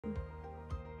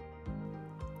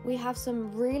We have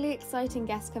some really exciting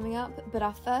guests coming up, but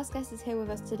our first guest is here with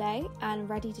us today and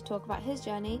ready to talk about his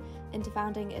journey into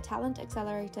founding a talent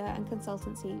accelerator and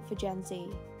consultancy for Gen Z.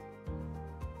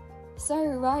 So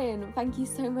Ryan, thank you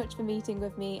so much for meeting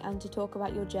with me and to talk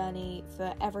about your journey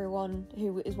for everyone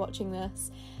who is watching this.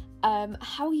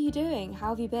 How are you doing? How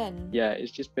have you been? Yeah,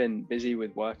 it's just been busy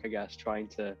with work, I guess, trying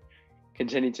to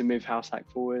continue to move House Hack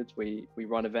forward. We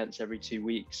run events every 2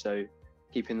 weeks, so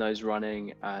keeping those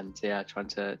running and trying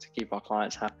to keep our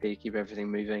clients happy, keep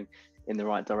everything moving in the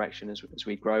right direction as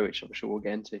we grow, which I'm sure we'll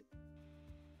get into.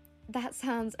 That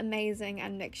sounds amazing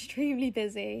and extremely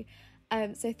busy.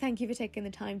 So thank you for taking the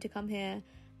time to come here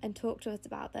and talk to us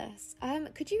about this.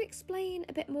 Could you explain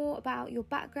a bit more about your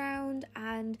background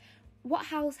and what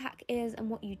House Hack is and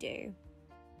what you do?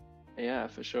 Yeah,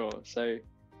 for sure. So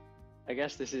I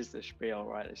guess this is the spiel,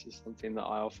 right? This is something that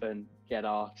I often get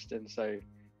asked. And so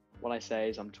what I say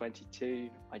is I'm 22.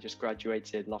 I just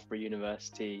graduated Loughborough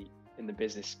University in the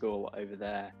business school over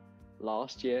there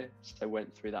last year. So I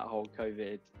went through that whole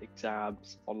COVID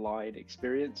exams online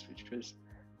experience, which was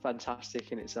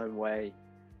fantastic in its own way.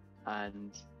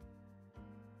 And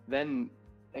then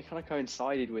it kind of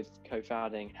coincided with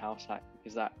co-founding House Hack,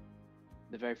 because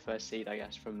the very first seed, I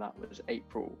guess, from that was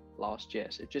April last year.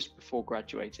 So just before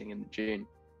graduating in June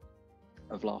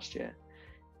of last year.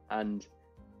 And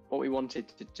what we wanted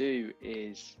to do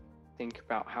is think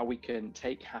about how we can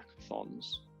take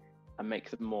hackathons and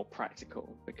make them more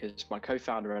practical, because my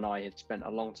co-founder and I had spent a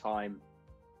long time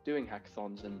doing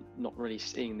hackathons and not really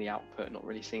seeing the output, not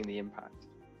really seeing the impact.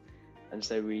 And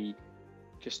so we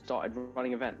just started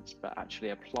running events, but actually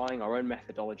applying our own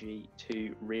methodology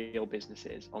to real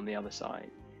businesses on the other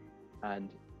side. And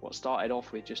what started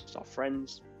off with just our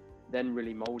friends then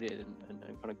really molded and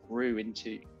kind of grew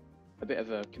into a bit of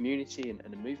a community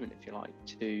and a movement, if you like,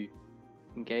 to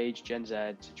engage Gen Z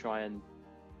to try and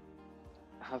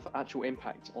have actual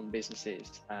impact on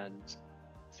businesses, and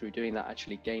through doing that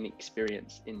actually gain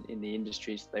experience in the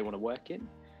industries that they want to work in,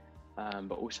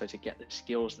 but also to get the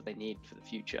skills that they need for the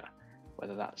future,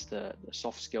 whether that's the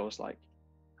soft skills like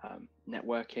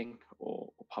networking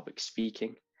or public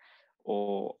speaking,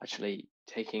 or actually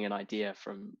taking an idea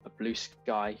from a blue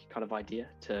sky kind of idea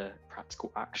to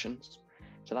practical actions.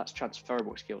 So that's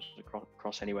transferable skills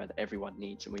across anywhere that everyone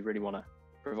needs, and we really want to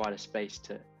provide a space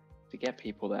to get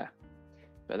people there.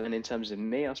 But then in terms of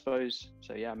me, I suppose,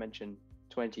 so I mentioned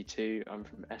 22, I'm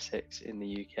from Essex in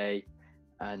the UK,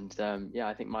 and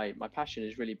I think my passion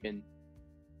has really been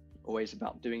always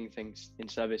about doing things in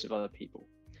service of other people.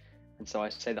 And so I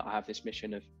say that I have this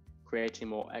mission of creating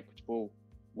a more equitable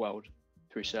world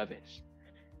through service.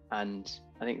 And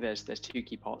I think there's two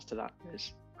key parts to that.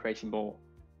 There's creating more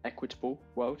equitable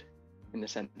world in the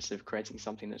sense of creating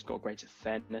something that's got greater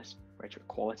fairness, greater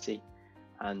equality,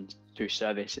 and through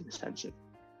service in the sense of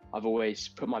I've always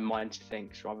put my mind to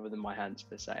things rather than my hands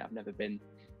per se. I've never been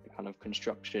a kind of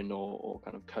construction or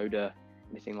kind of coder,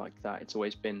 anything like that. It's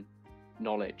always been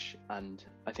knowledge, and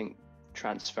I think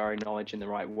transferring knowledge in the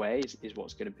right way is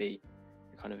what's going to be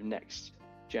the kind of next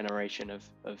generation of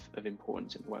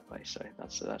importance in the workplace.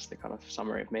 So that's the kind of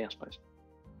summary of me, I suppose.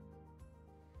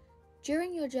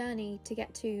 During your journey to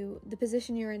get to the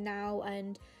position you're in now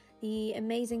and the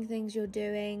amazing things you're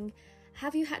doing,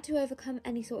 have you had to overcome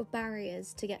any sort of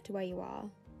barriers to get to where you are?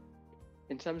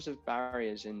 In terms of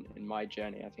barriers in my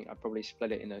journey, I think I probably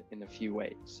split it in a few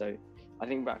ways. So I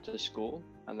think back to school,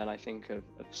 and then I think of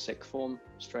sixth form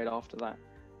straight after that.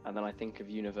 And then I think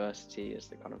of university as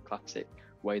the kind of classic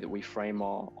way that we frame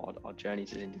our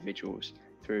journeys as individuals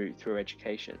through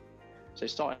education. So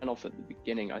starting off at the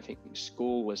beginning, I think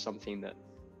school was something that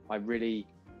I really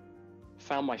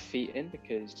found my feet in,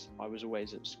 because I was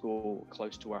always at school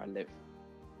close to where I live.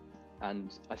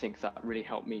 And I think that really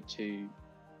helped me to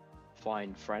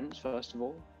find friends, first of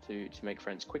all, to make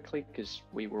friends quickly, because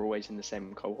we were always in the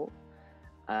same cohort.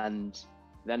 And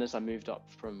then as I moved up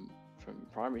from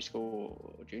primary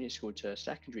school or junior school to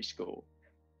secondary school,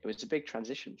 it was a big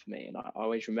transition for me. And I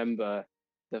always remember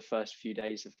the first few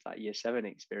days of that year 7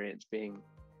 experience being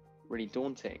really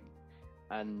daunting.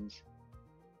 And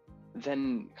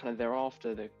then kind of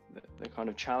thereafter, the kind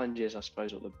of challenges, I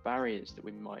suppose, or the barriers that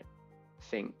we might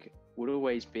think would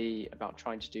always be about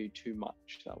trying to do too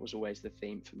much. That was always the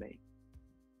theme for me.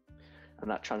 And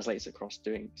that translates across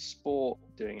doing sport,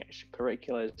 doing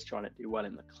extracurriculars, trying to do well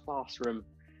in the classroom,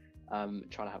 trying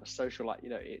to have a social life.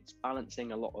 It's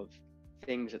balancing a lot of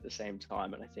things at the same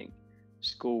time. And I think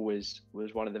school was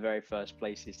one of the very first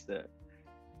places that,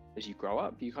 as you grow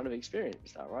up, you kind of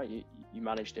experience that, right? You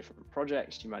manage different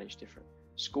projects, you manage different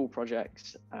school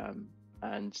projects,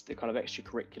 and the kind of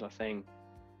extracurricular thing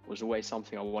was always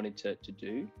something I wanted to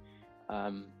do.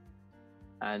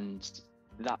 And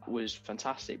that was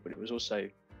fantastic, but it was also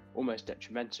almost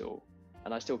detrimental.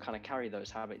 And I still kind of carry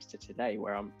those habits to today,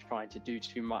 where I'm trying to do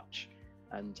too much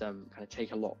and kind of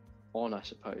take a lot on, I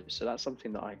suppose. So that's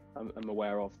something that I'm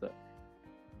aware of, that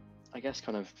I guess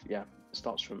kind of,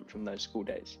 starts from those school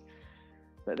days.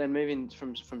 But then moving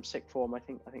from sixth form, I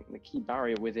think the key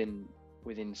barrier within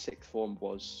sixth form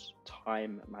was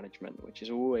time management, which is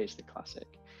always the classic.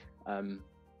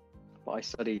 But I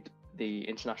studied the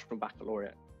International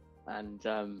Baccalaureate,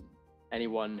 and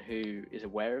anyone who is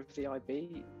aware of the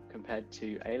IB compared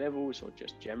to A levels, or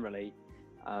just generally,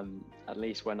 at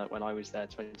least when I was there,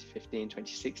 2015,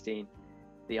 2016,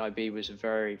 the IB was a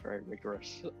very, very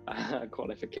rigorous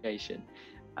qualification.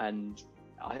 And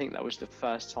I think that was the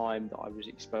first time that I was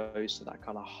exposed to that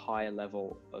kind of higher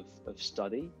level of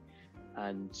study.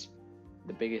 And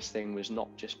the biggest thing was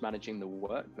not just managing the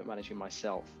work, but managing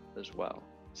myself as well.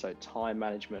 So time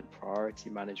management, priority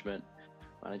management,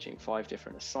 managing 5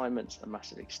 different assignments, a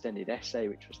massive extended essay,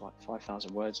 which was like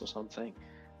 5,000 words or something.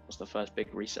 It was the first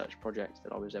big research project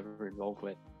that I was ever involved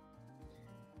with.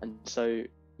 And so,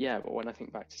 but when I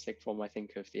think back to sixth form, I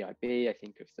think of the IB, I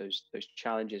think of those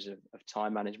challenges of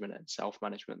time management and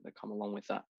self-management that come along with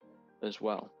that as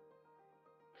well.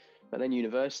 But then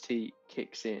university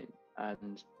kicks in,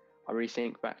 and I really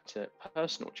think back to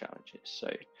personal challenges.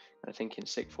 So I think in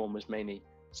sixth form was mainly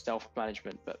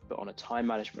self-management, but on a time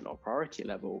management or priority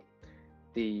level,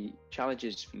 the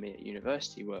challenges for me at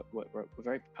university were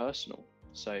very personal.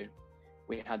 So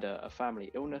we had a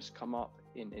family illness come up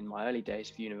in my early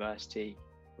days of university,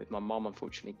 with my mom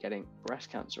unfortunately getting breast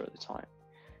cancer at the time.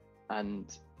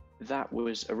 And that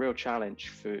was a real challenge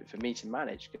for me to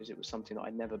manage, because it was something that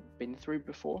I'd never been through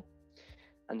before.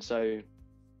 And so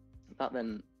that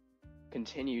then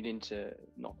continued into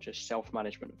not just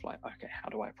self-management of like, okay, how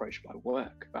do I approach my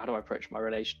work? How do I approach my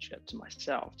relationship to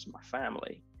myself, to my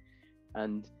family?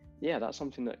 And that's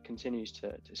something that continues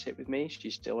to sit with me.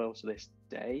 She's still ill to this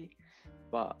day,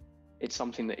 but it's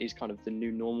something that is kind of the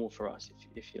new normal for us,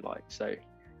 if you like. So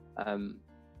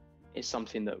it's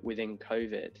something that within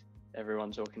COVID,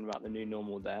 everyone's talking about the new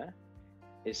normal there,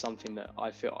 is something that I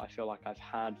feel like I've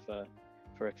had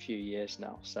for a few years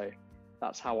now. So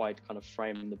that's how I'd kind of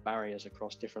frame the barriers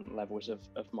across different levels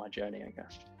of my journey, I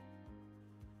guess.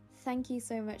 Thank you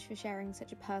so much for sharing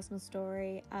such a personal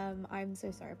story. I'm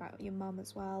so sorry about your mum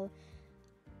as well.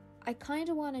 I kind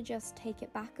of want to just take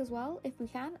it back as well, if we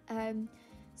can.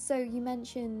 So you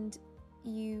mentioned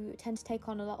you tend to take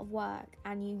on a lot of work,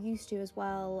 and you used to as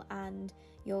well, and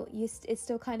it's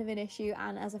still kind of an issue.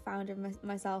 And as a founder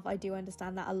myself, I do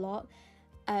understand that a lot.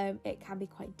 It can be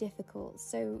quite difficult.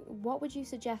 So what would you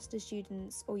suggest to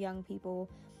students or young people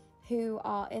who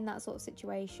are in that sort of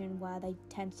situation where they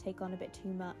tend to take on a bit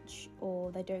too much,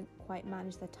 or they don't quite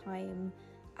manage their time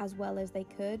as well as they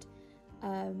could?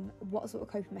 What sort of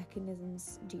coping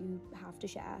mechanisms do you have to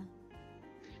share?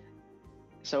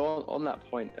 So on that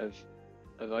point of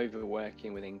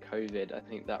overworking within COVID, I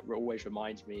think that always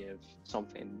reminds me of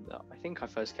something that I think I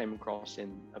first came across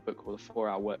in a book called The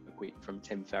 4-Hour Work Week from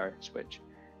Tim Ferriss, which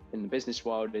in the business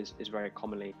world is very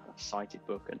commonly a cited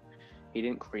book. And he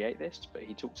didn't create this, but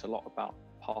he talks a lot about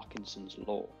Parkinson's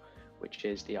law, which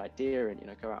is the idea, and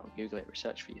go out and Google it,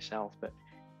 research for yourself, but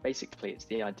basically it's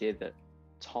the idea that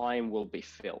time will be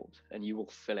filled, and you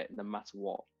will fill it no matter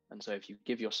what. And so if you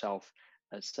give yourself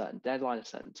a certain deadline, a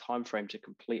certain time frame to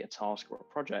complete a task or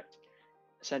a project,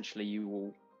 essentially you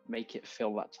will make it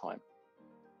fill that time.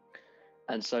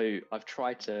 And so I've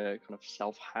tried to kind of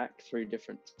self-hack through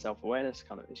different self-awareness,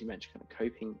 kind of, as you mentioned, kind of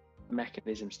coping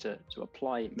mechanisms to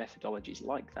apply methodologies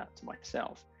like that to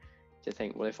myself, to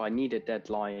think, well, if I need a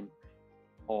deadline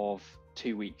of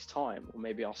 2 weeks time, or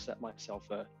maybe I'll set myself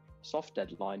a soft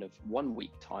deadline of 1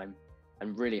 week time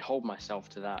and really hold myself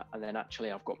to that. And then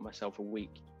actually I've got myself a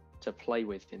week to play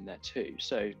with in there too.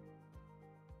 So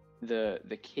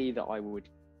the key that I would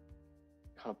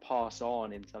kind of pass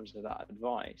on in terms of that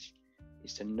advice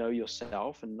is to know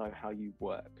yourself and know how you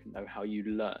work, know how you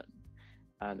learn,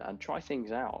 and try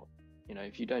things out.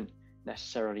 If you don't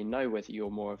necessarily know whether you're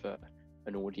more of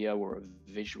an audio or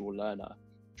a visual learner,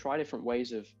 try different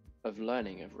ways of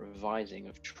learning, of revising,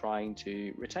 of trying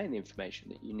to retain the information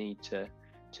that you need to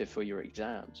for your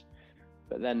exams.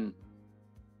 But then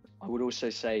I would also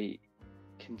say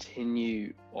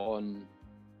continue on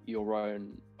your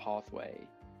own pathway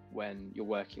when you're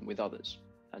working with others.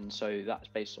 And so that's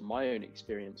based on my own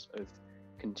experience of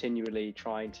continually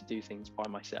trying to do things by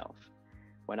myself,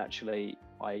 when actually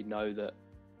I know that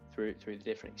through the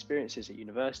different experiences at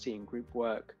university and group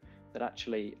work, that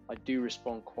actually I do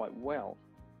respond quite well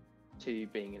to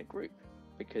being in a group,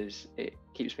 because it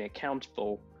keeps me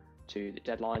accountable to the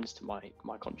deadlines, to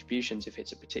my contributions if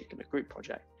it's a particular group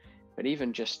project. But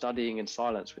even just studying in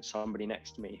silence with somebody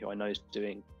next to me who I know is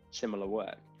doing similar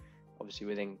work, obviously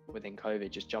within COVID,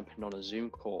 just jumping on a Zoom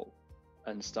call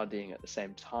and studying at the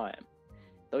same time,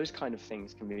 those kind of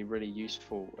things can be really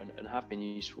useful and have been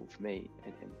useful for me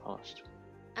in the past.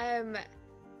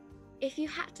 If you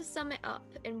had to sum it up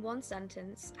in one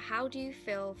sentence, how do you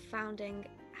feel founding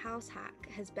Househack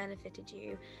has benefited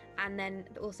you? And then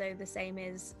also the same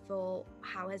is for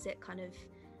how has it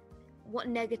what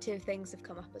negative things have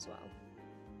come up as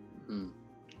well?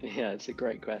 Yeah, it's a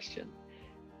great question.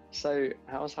 So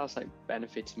how has Househack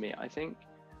benefited me? I think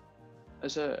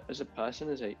as a person,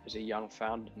 as a young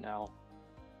founder now,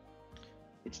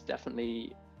 it's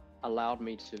definitely allowed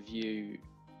me to view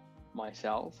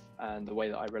myself and the way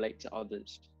that I relate to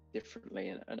others differently,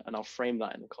 and I'll frame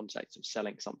that in the context of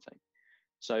selling something.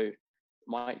 So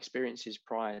my experiences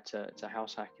prior to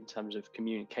Househack in terms of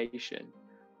communication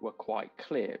were quite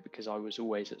clear, because I was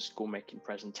always at school making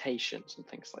presentations and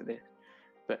things like this.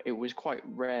 But it was quite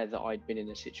rare that I'd been in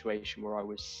a situation where I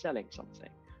was selling something.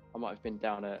 I might have been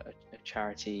down a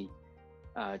charity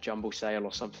jumble sale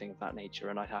or something of that nature,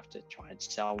 and I'd have to try and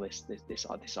sell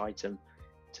this item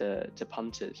to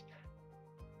punters.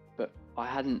 But I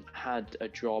hadn't had a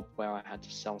job where I had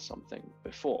to sell something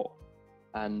before.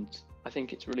 And I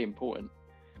think it's really important,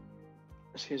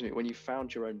 when you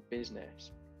found your own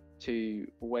business, to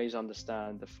always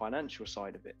understand the financial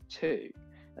side of it too,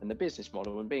 and the business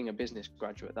model. And being a business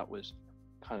graduate, that was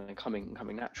kind of coming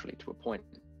naturally to a point.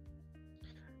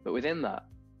 But within that,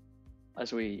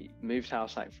 as we moved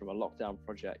Househack from a lockdown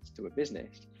project to a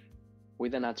business, we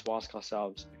then had to ask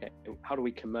ourselves, okay, how do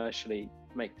we commercially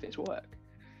make this work?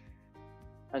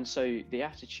 And so the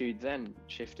attitude then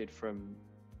shifted from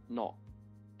not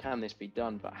can this be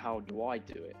done, but how do I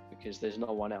do it? Because there's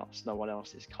no one else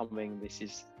is coming.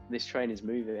 This train is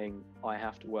moving. I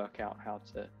have to work out how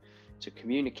to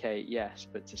communicate, yes,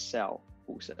 but to sell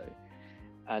also.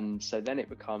 And so then it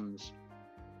becomes,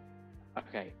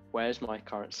 okay, where's my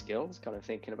current skills? Kind of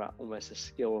thinking about almost a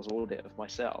skills audit of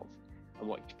myself and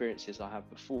what experiences I have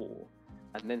before,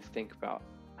 and then think about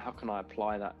how can I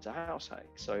apply that to Househack.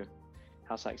 So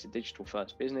Househack's a digital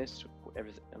first business.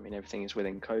 Everything is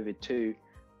within COVID too,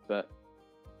 but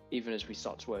even as we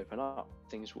start to open up,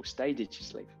 things will stay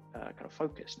digitally kind of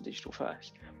focused and digital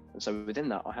first. And so within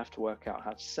that, I have to work out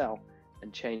how to sell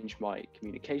and change my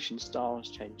communication styles,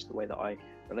 change the way that I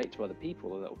relate to other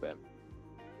people a little bit,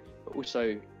 but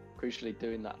also crucially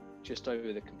doing that just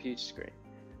over the computer screen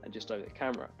and just over the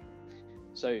camera.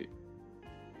 So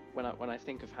when I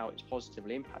think of how it's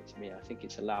positively impacted me, I think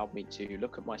it's allowed me to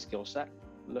look at my skill set,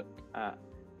 look at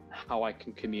how I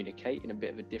can communicate in a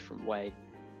bit of a different way,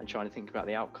 and trying to think about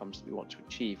the outcomes that we want to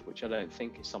achieve, which I don't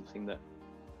think is something that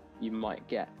you might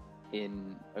get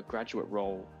in a graduate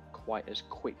role quite as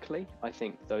quickly. I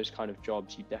think those kind of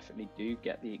jobs, you definitely do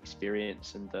get the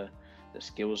experience and the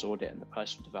skills audit and the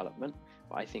personal development.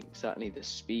 But I think certainly the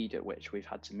speed at which we've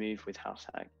had to move with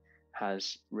Househack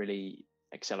has really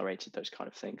accelerated those kind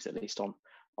of things, at least on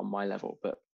my level.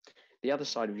 But the other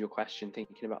side of your question,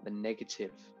 thinking about the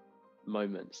negative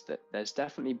moments, that there's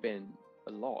definitely been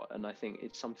a lot, and I think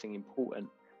it's something important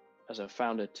as a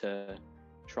founder to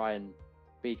try and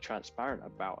be transparent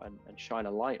about and shine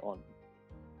a light on,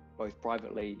 both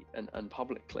privately and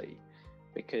publicly,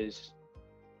 because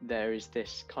there is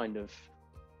this kind of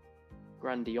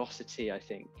grandiosity, I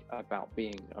think, about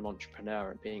being an entrepreneur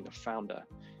and being a founder,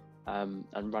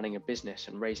 and running a business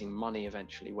and raising money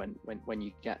eventually when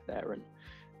you get there.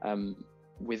 And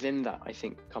within that, I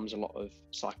think comes a lot of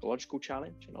psychological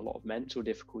challenge and a lot of mental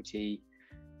difficulty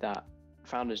that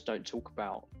founders don't talk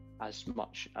about as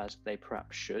much as they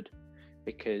perhaps should,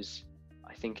 because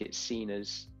I think it's seen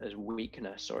as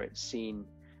weakness, or it's seen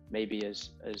maybe as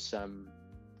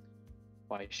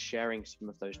by sharing some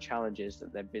of those challenges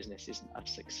that their business isn't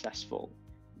as successful,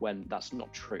 when that's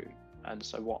not true. And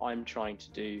so what I'm trying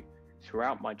to do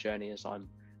throughout my journey, as I'm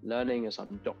learning, as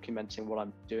I'm documenting what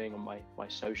I'm doing on my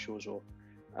socials or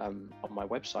on my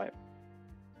website,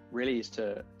 really is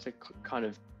to kind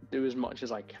of do as much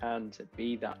as I can to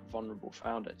be that vulnerable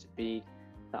founder, to be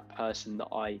that person that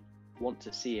I want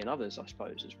to see in others, I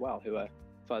suppose, as well, who are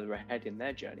further ahead in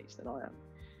their journeys than I am.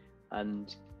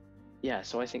 And yeah,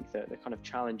 so I think that the kind of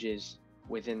challenges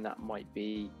within that might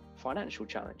be financial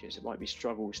challenges. It might be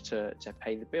struggles to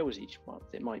pay the bills each month.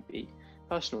 It might be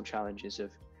personal challenges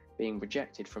of being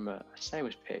rejected from a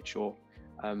sales pitch, or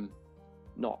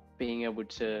not being able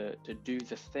to do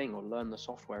the thing or learn the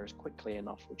software as quickly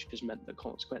enough, which has meant that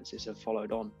consequences have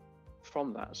followed on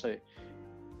from that. So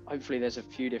hopefully there's a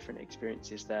few different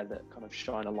experiences there that kind of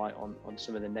shine a light on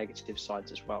some of the negative sides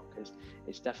as well, because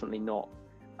it's definitely not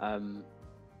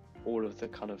all of the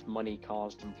kind of money,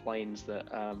 cars and planes that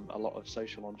a lot of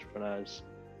social entrepreneurs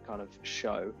kind of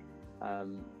show,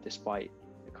 despite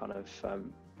the kind of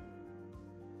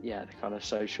the kind of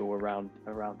social around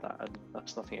that. And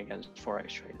that's nothing against forex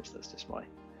traders, that's just my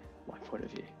point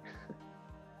of view.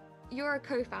 You're a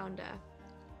co-founder.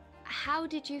 How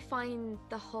did you find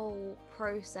the whole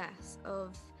process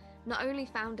of not only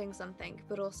founding something,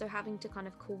 but also having to kind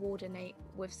of coordinate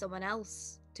with someone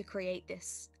else to create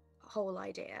this whole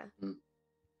idea?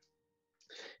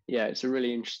 Yeah, it's a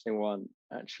really interesting one,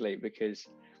 actually, because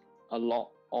a lot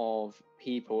of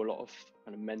people, a lot of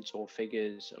kind of mentor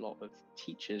figures, a lot of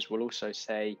teachers will also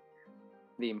say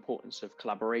the importance of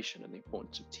collaboration and the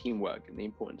importance of teamwork and the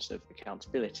importance of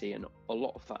accountability. And a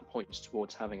lot of that points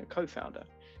towards having a co-founder,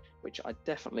 which I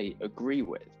definitely agree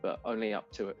with, but only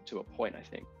up to a point, I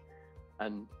think.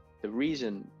 And the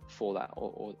reason for that,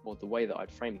 or the way that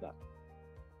I'd frame that,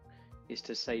 is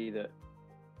to say that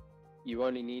you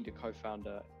only need a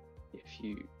co-founder if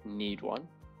you need one,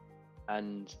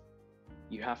 and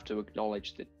you have to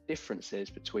acknowledge the differences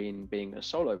between being a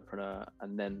solopreneur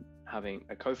and then having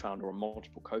a co-founder or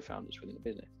multiple co-founders within a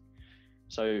business.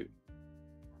 So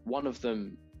one of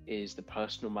them is the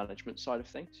personal management side of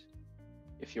things.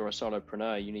 If you're a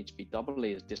solopreneur, you need to be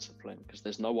doubly as disciplined because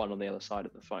there's no one on the other side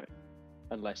of the phone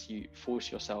unless you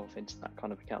force yourself into that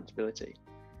kind of accountability.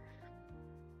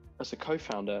 As a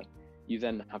co-founder, you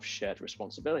then have shared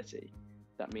responsibility.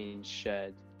 That means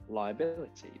shared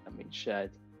liability. That means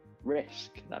shared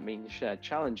risk. That means shared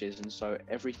challenges. And so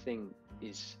everything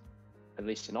is, at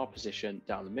least in our position,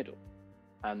 down the middle.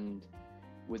 And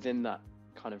within that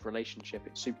kind of relationship,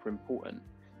 it's super important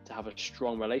to have a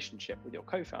strong relationship with your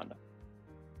co-founder.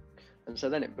 And so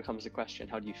then it becomes the question,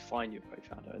 how do you find your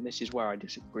co-founder? And this is where I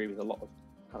disagree with a lot of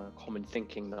kind of common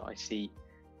thinking that I see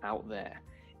out there.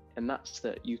 And that's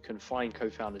that you can find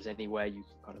co-founders anywhere. You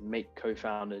can kind of make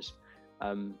co-founders,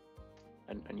 and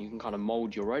you can kind of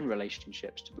mold your own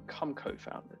relationships to become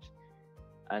co-founders.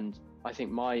 And I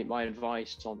think my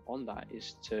advice on that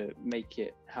is to make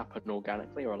it happen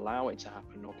organically, or allow it to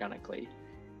happen organically,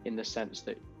 in the sense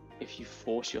that if you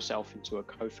force yourself into a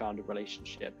co-founder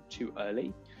relationship too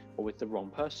early or with the wrong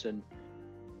person,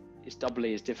 it's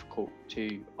doubly as difficult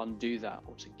to undo that,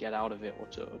 or to get out of it, or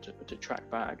to track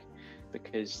back,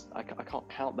 because I can't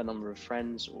count the number of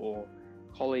friends or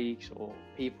colleagues or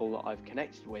people that I've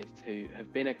connected with who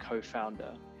have been a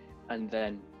co-founder, and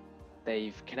then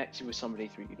they've connected with somebody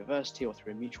through university or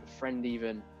through a mutual friend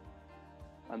even,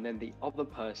 and then the other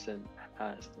person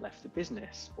has left the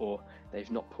business, or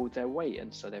they've not pulled their weight,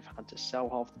 and so they've had to sell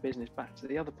half the business back to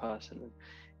the other person.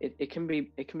 It can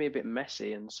be a bit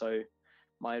messy. And so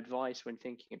my advice when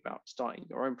thinking about starting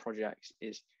your own projects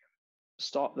is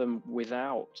start them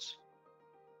without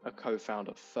a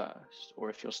co-founder first,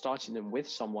 or if you're starting them with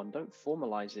someone, don't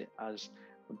formalize it as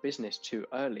a business too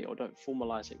early, or don't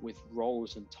formalize it with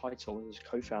roles and titles as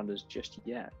co-founders just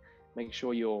yet. Make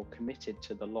sure you're committed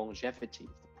to the longevity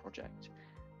of the project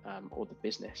or the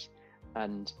business,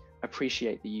 and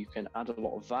appreciate that you can add a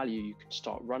lot of value. You can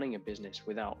start running a business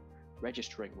without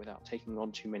registering, without taking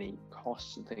on too many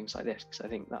costs and things like this, because I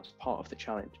think that's part of the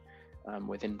challenge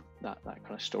within that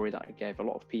kind of story that I gave. A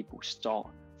lot of people start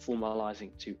formalizing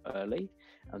too early,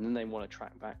 and then they want to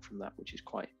track back from that, which is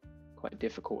quite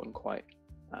difficult and quite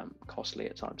costly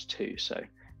at times too. So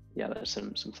yeah, there's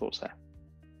some thoughts there.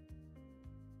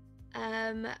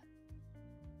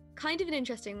 Kind of an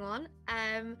interesting one.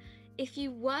 If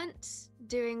you weren't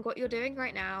doing what you're doing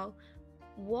right now,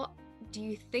 what do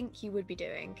you think you would be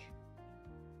doing?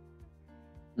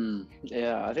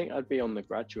 Yeah, I think I'd be on the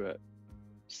graduate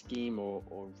scheme or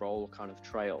role kind of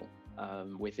trail.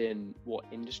 Within what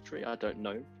industry, I don't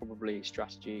know, probably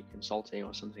strategy consulting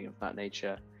or something of that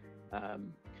nature.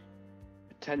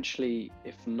 Potentially,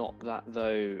 if not that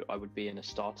though, I would be in a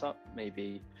startup,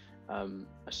 maybe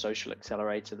a social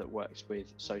accelerator that works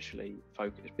with socially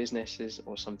focused businesses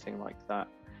or something like that,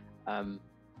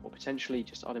 or potentially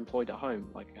just unemployed at home,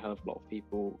 like I have a lot of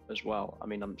people as well. I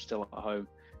mean, I'm still at home,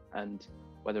 and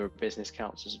whether a business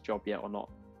counts as a job yet or not,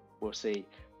 we'll see.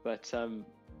 But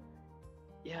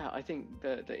yeah, I think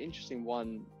the interesting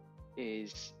one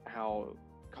is how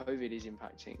COVID is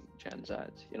impacting Gen Z.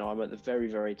 You know, I'm at the very,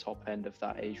 very top end of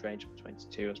that age range. I'm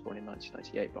 22, I was born in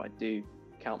 1998, but I do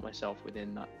count myself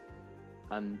within that.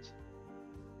 And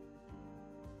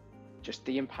just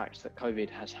the impact that COVID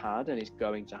has had and is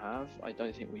going to have, I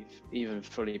don't think we've even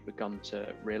fully begun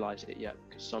to realize it yet,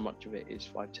 because so much of it is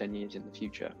 5-10 years in the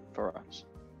future for us.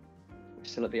 We're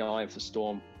still at the eye of the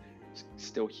storm.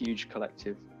 still huge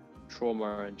collective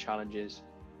trauma and challenges,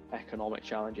 economic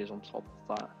challenges on top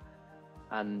of that.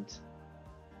 And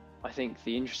I think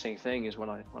the interesting thing is when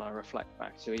I reflect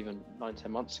back to even 9-10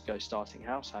 months ago starting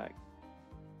Househack,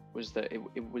 was that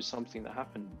it was something that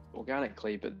happened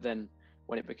organically, but then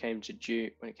when it came to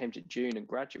June and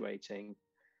graduating,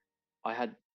 I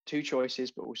had two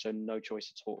choices, but also no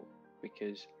choice at all,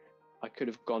 because I could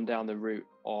have gone down the route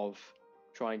of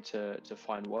trying to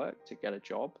find work, to get a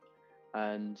job.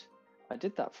 And I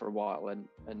did that for a while, and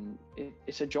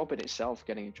it's a job in itself,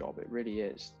 getting a job. It really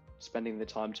is. Spending the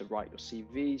time to write your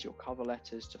CVs, your cover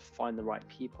letters, to find the right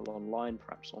people online,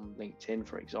 perhaps on LinkedIn,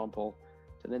 for example,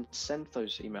 to then send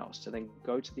those emails, to then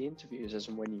go to the interviews as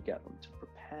and when you get them, to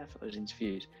prepare for those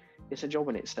interviews. It's a job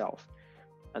in itself.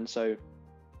 And so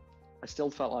I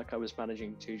still felt like I was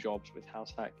managing two jobs with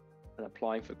Househack and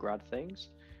applying for grad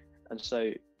things. And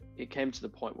so it came to the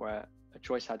point where a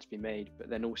choice had to be made, but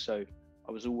then also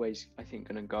I was always, I think,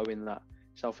 going to go in that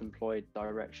self-employed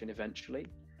direction eventually.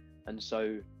 And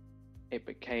so it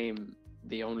became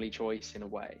the only choice in a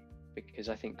way, because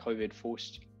I think COVID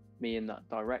forced me in that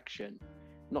direction,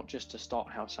 not just to start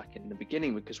Househack in the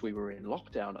beginning because we were in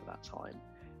lockdown at that time,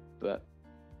 but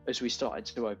as we started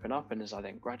to open up and as I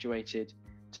then graduated,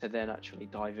 to then actually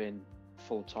dive in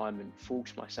full time and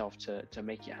force myself to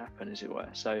make it happen, as it were.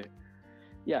 So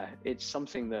yeah, it's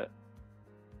something that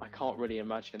I can't really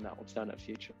imagine that alternate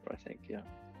future, I think. Yeah.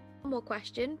 One more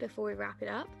question before we wrap it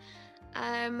up.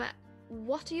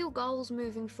 What are your goals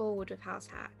moving forward with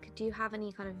Househack? Do you have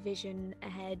any kind of vision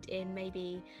ahead in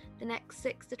maybe the next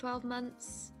 6 to 12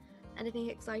 months? Anything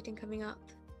exciting coming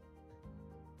up?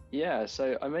 Yeah,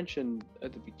 so I mentioned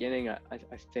at the beginning, I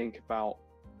think about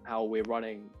how we're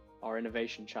running our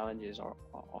innovation challenges, our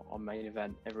main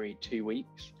event, every 2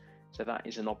 weeks. So that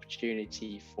is an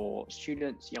opportunity for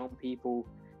students, young people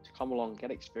to come along, get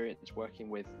experience working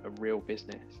with a real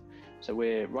business. So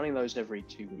we're running those every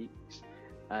 2 weeks.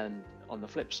 And on the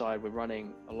flip side, we're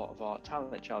running a lot of our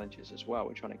talent challenges as well.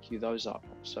 We're trying to queue those up.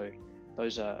 So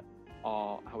those are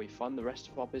how we fund the rest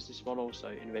of our business model. So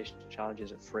innovation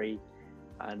challenges are free.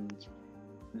 And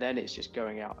then it's just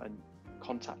going out and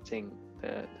contacting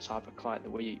the type of client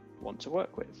that we want to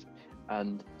work with.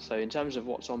 And so in terms of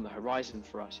what's on the horizon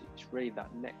for us, it's really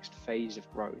that next phase of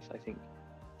growth. I think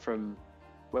from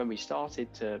when we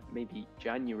started to maybe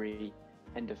January,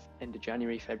 end of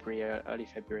January, February, early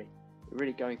February, we're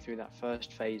really going through that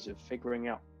first phase of figuring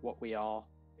out what we are,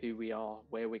 who we are,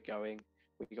 where we're going.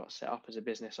 We got set up as a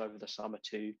business over the summer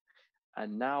too.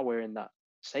 And now we're in that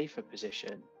safer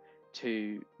position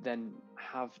to then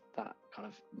have that kind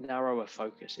of narrower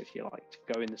focus, if you like, to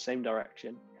go in the same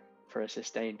direction for a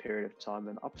sustained period of time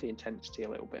and up the intensity a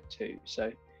little bit too.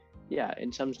 So yeah,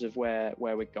 in terms of where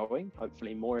we're going,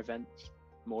 hopefully more events,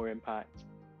 more impact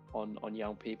on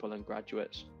young people and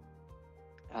graduates.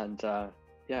 And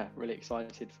yeah, really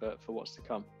excited for what's to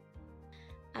come.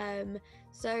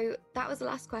 So that was the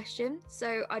last question.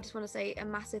 So I just want to say a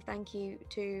massive thank you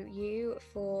to you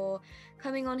for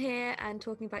coming on here and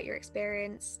talking about your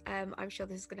experience. I'm sure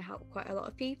this is going to help quite a lot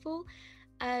of people.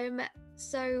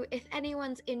 So if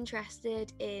anyone's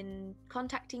interested in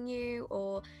contacting you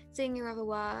or seeing your other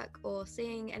work or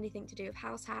seeing anything to do with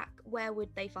Househack, where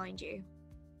would they find you?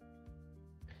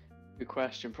 Good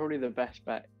question. Probably the best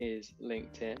bet is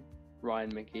LinkedIn,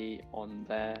 Ryan McGee on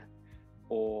there,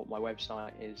 or my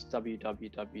website is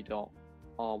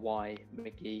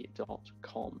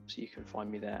www.rymcgee.com, so you can find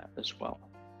me there as well.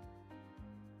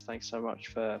 Thanks so much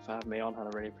for having me on, and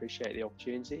I really appreciate the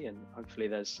opportunity, and hopefully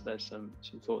there's some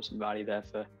thoughts and value there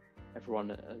for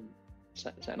everyone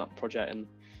setting up the project and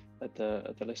at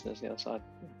the listeners on the other side.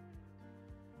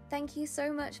 Thank you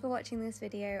so much for watching this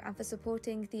video and for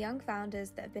supporting the young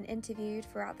founders that have been interviewed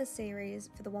throughout the series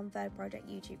for the One Third Project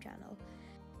YouTube channel.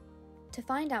 To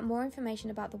find out more information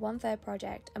about the One Third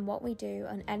Project and what we do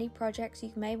and any projects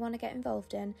you may want to get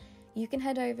involved in, you can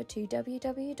head over to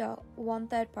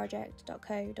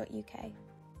www.onethirdproject.co.uk.